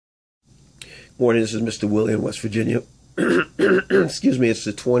Morning, this is Mr. William, West Virginia. Excuse me, it's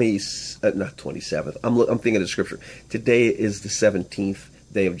the not 27th. I'm thinking of the scripture. Today is the 17th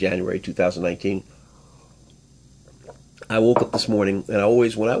day of January 2019. I woke up this morning,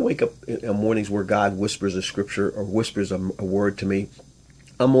 and when I wake up in mornings where God whispers a scripture or whispers a word to me,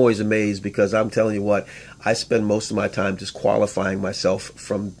 I'm always amazed, because I'm telling you what, I spend most of my time disqualifying myself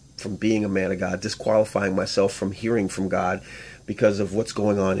from being a man of God, disqualifying myself from hearing from God because of what's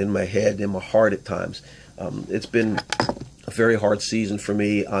going on in my head, in my heart at times. It's been a very hard season for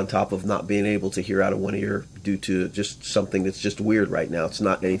me, on top of not being able to hear out of one ear due to just something that's just weird right now. It's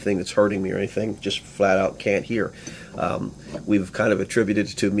not anything that's hurting me or anything, just flat out can't hear. We've kind of attributed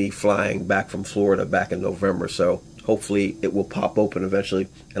it to me flying back from Florida back in November, so hopefully it will pop open eventually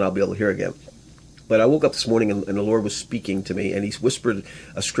and I'll be able to hear again. But I woke up this morning and the Lord was speaking to me, and He whispered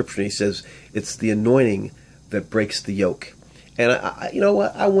a scripture, and He says, it's the anointing that breaks the yoke. And you know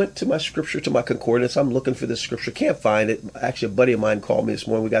what? I went to my scripture, to my concordance. I'm looking for this scripture. Can't find it. Actually, a buddy of mine called me this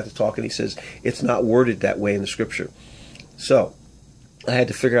morning. We got to talk, and he says, it's not worded that way in the scripture. So I had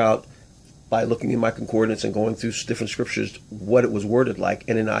to figure out, by looking in my concordance and going through different scriptures, what it was worded like.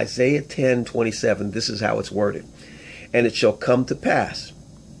 And in Isaiah 10:27, this is how it's worded. And it shall come to pass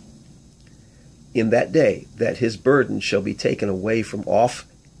in that day that his burden shall be taken away from off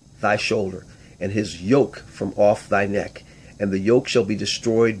thy shoulder, and his yoke from off thy neck, and the yoke shall be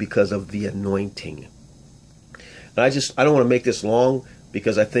destroyed because of the anointing. And I don't want to make this long,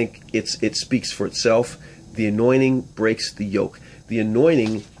 because I think it speaks for itself. The anointing breaks the yoke. The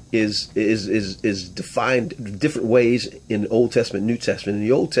anointing is defined different ways in Old Testament, New Testament. In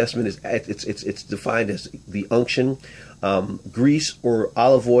the Old Testament, it's defined as the unction, grease or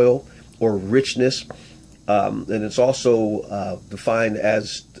olive oil, or richness, and it's also defined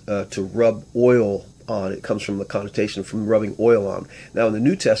as to rub oil on. It comes from the connotation from rubbing oil on. Now in the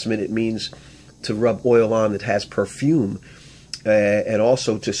New Testament, it means to rub oil on that has perfume, and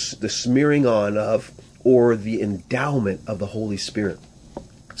also to the smearing on of, or the endowment of the Holy Spirit.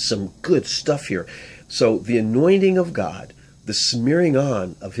 Some good stuff here. So the anointing of God, the smearing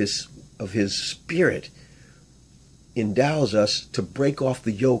on of His Spirit, endows us to break off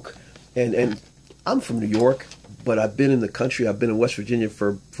the yoke. And I'm from New York, but I've been in the country. I've been in West Virginia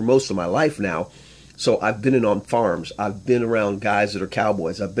for most of my life now. So I've been on farms. I've been around guys that are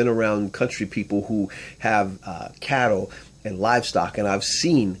cowboys. I've been around country people who have cattle and livestock, and I've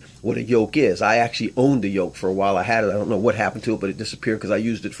seen what a yoke is. I actually owned a yoke for a while. I had it. I don't know what happened to it, but it disappeared because I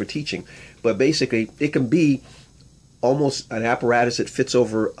used it for teaching. But basically, it can be almost an apparatus that fits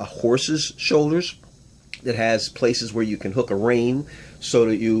over a horse's shoulders, that has places where you can hook a rein so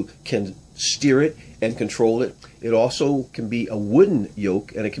that you can steer it and control it. It also can be a wooden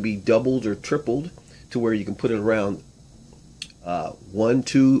yoke, and it can be doubled or tripled to where you can put it around 1,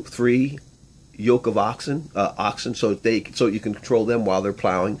 2, 3 yoke of oxen, so you can control them while they're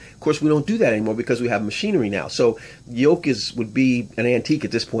plowing. Of course, we don't do that anymore because we have machinery now. So yoke would be an antique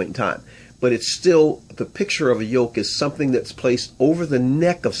at this point in time. But it's still, the picture of a yoke is something that's placed over the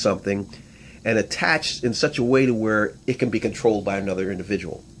neck of something and attached in such a way to where it can be controlled by another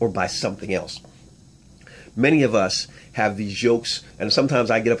individual or by something else. Many of us have these yokes, and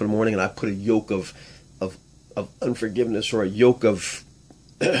sometimes I get up in the morning and I put a yoke of unforgiveness, or a yoke of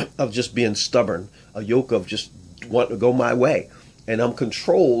just being stubborn, a yoke of just wanting to go my way. And I'm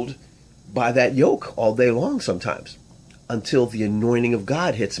controlled by that yoke all day long sometimes, until the anointing of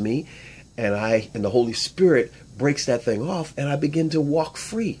God hits me, and the Holy Spirit breaks that thing off, and I begin to walk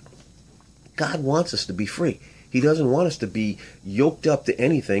free. God wants us to be free. He doesn't want us to be yoked up to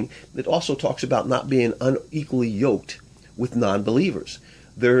anything. It also talks about not being unequally yoked with non-believers.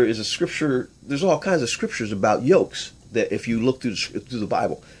 There is a scripture, there's all kinds of scriptures about yokes that if you look through the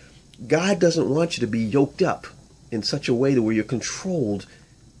Bible, God doesn't want you to be yoked up in such a way to where you're controlled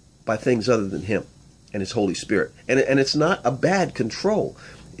by things other than Him and His Holy Spirit. And it's not a bad control.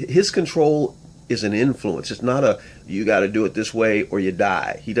 His control is an influence. It's not you got to do it this way or you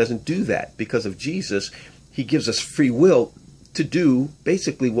die. He doesn't do that. Because of Jesus, He gives us free will to do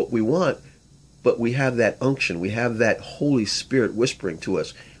basically what we want, but we have that unction. We have that Holy Spirit whispering to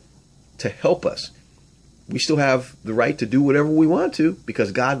us to help us. We still have the right to do whatever we want to,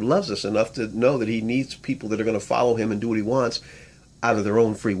 because God loves us enough to know that He needs people that are going to follow Him and do what He wants out of their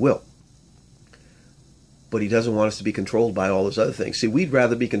own free will. But He doesn't want us to be controlled by all those other things. See, we'd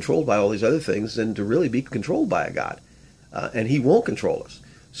rather be controlled by all these other things than to really be controlled by a God. And He won't control us.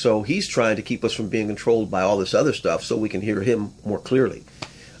 So He's trying to keep us from being controlled by all this other stuff so we can hear Him more clearly.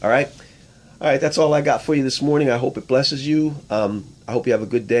 All right? All right, that's all I got for you this morning. I hope it blesses you. I hope you have a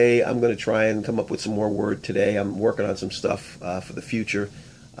good day. I'm going to try and come up with some more word today. I'm working on some stuff for the future.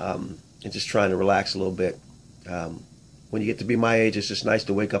 and just trying to relax a little bit. When you get to be my age, it's just nice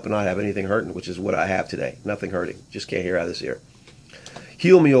to wake up and not have anything hurting, which is what I have today. Nothing hurting. Just can't hear out of this ear.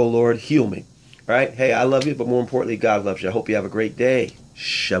 Heal me, O Lord. Heal me. All right? Hey, I love you, but more importantly, God loves you. I hope you have a great day.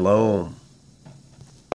 Shalom.